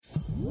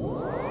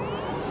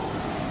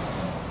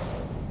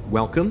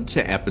Welcome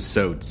to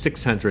episode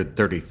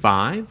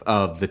 635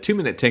 of the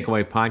 2-Minute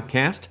Takeaway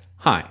Podcast.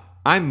 Hi,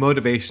 I'm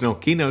motivational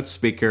keynote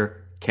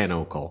speaker Ken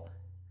Okel.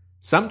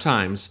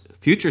 Sometimes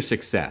future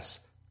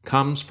success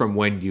comes from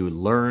when you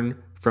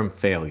learn from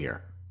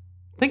failure.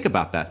 Think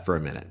about that for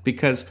a minute,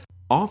 because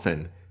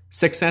often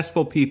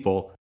successful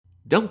people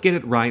don't get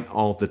it right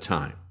all the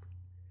time.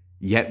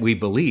 Yet we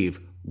believe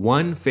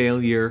one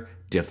failure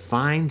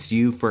defines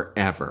you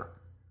forever.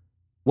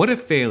 What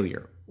if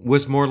failure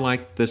was more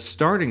like the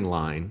starting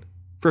line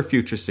for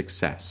future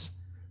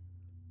success?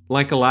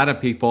 Like a lot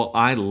of people,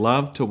 I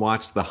love to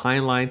watch the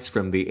highlights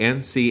from the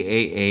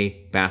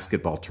NCAA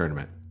basketball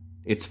tournament.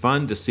 It's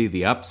fun to see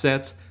the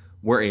upsets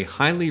where a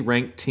highly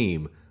ranked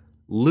team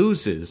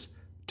loses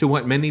to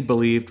what many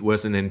believed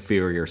was an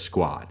inferior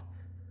squad.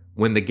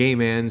 When the game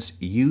ends,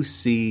 you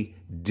see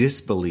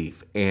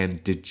disbelief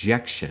and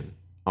dejection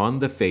on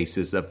the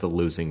faces of the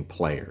losing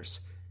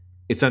players.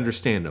 It's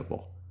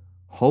understandable.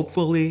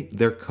 Hopefully,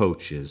 their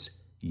coaches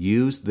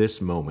use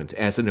this moment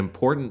as an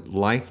important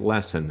life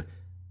lesson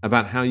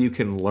about how you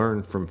can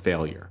learn from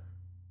failure.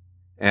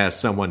 As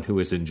someone who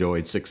has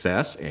enjoyed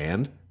success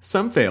and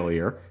some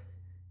failure,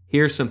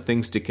 here are some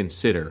things to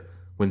consider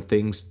when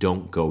things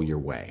don't go your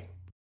way.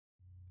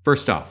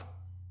 First off,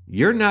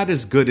 you're not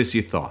as good as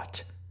you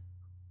thought.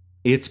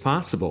 It's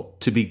possible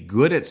to be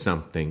good at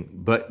something,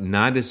 but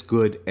not as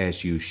good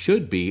as you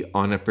should be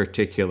on a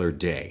particular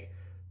day.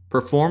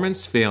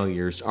 Performance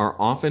failures are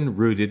often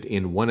rooted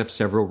in one of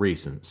several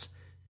reasons.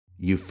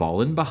 You've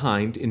fallen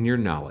behind in your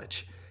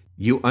knowledge.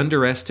 You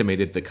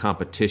underestimated the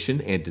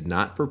competition and did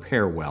not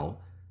prepare well.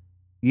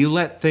 You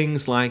let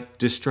things like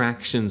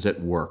distractions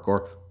at work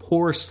or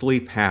poor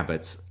sleep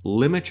habits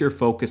limit your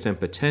focus and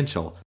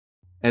potential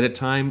at a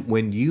time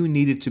when you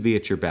needed to be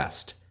at your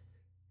best.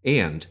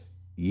 And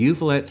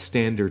you've let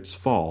standards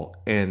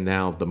fall, and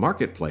now the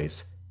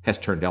marketplace has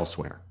turned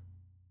elsewhere.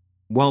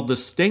 While the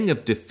sting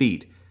of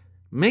defeat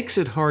makes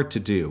it hard to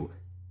do,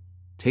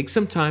 take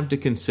some time to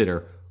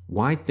consider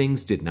why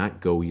things did not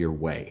go your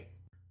way.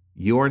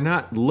 You are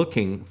not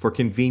looking for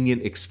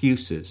convenient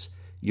excuses.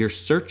 You're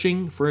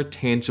searching for a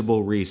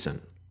tangible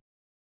reason.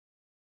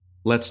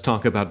 Let's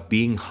talk about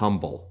being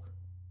humble.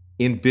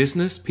 In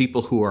business,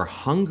 people who are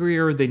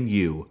hungrier than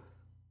you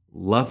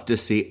love to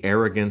see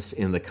arrogance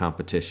in the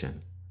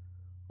competition.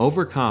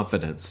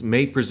 Overconfidence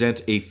may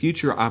present a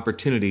future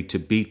opportunity to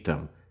beat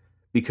them,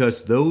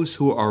 because those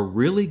who are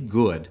really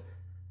good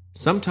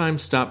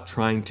sometimes stop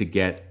trying to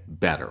get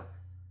better.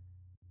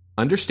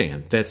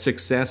 Understand that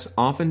success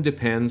often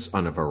depends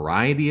on a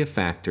variety of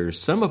factors,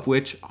 some of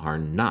which are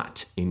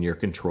not in your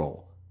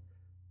control.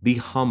 Be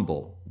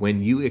humble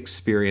when you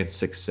experience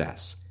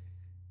success.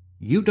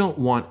 You don't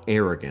want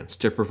arrogance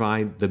to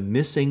provide the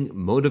missing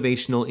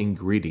motivational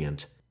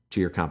ingredient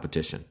to your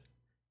competition.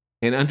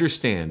 And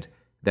understand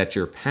that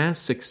your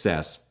past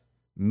success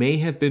may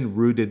have been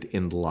rooted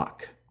in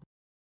luck.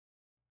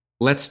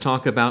 Let's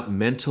talk about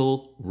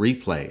mental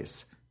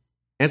replays.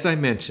 As I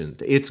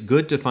mentioned, it's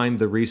good to find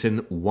the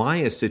reason why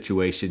a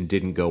situation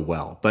didn't go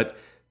well, but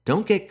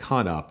don't get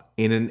caught up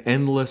in an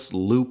endless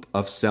loop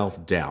of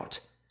self-doubt.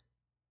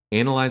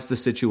 Analyze the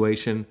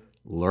situation,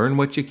 learn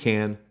what you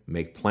can,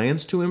 make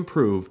plans to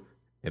improve,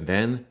 and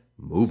then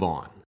move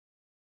on.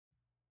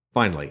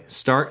 Finally,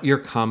 start your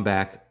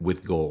comeback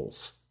with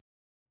goals.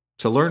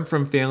 To learn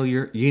from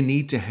failure, you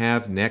need to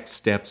have next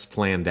steps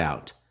planned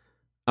out.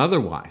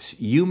 Otherwise,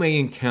 you may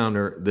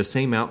encounter the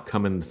same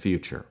outcome in the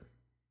future.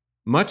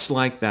 Much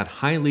like that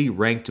highly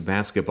ranked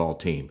basketball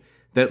team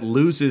that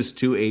loses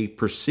to a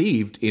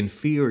perceived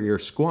inferior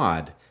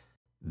squad,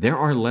 there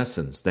are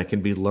lessons that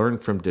can be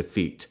learned from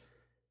defeat.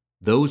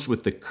 Those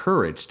with the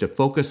courage to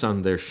focus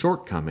on their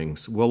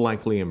shortcomings will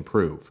likely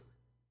improve.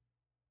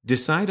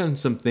 Decide on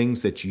some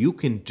things that you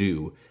can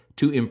do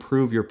to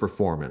improve your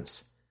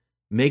performance.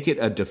 Make it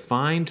a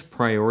defined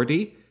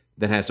priority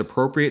that has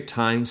appropriate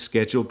time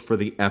scheduled for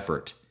the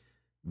effort.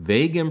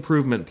 Vague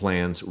improvement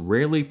plans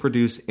rarely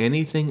produce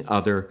anything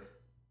other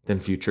than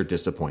future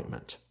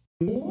disappointment.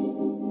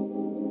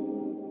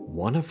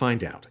 Want to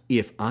find out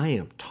if I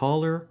am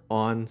taller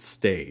on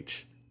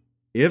stage?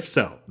 If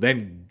so,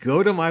 then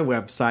go to my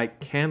website,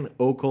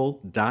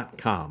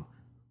 kenokel.com.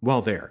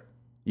 While there,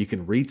 you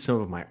can read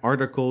some of my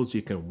articles,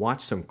 you can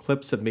watch some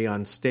clips of me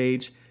on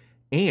stage,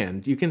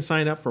 and you can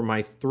sign up for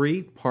my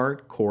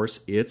 3-part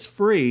course. It's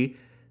free.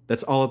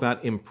 That's all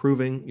about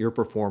improving your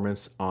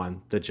performance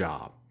on the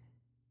job.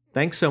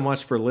 Thanks so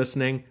much for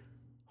listening.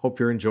 Hope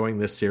you're enjoying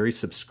this series.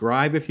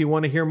 Subscribe if you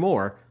want to hear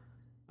more.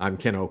 I'm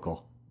Ken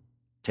Okel.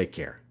 Take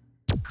care.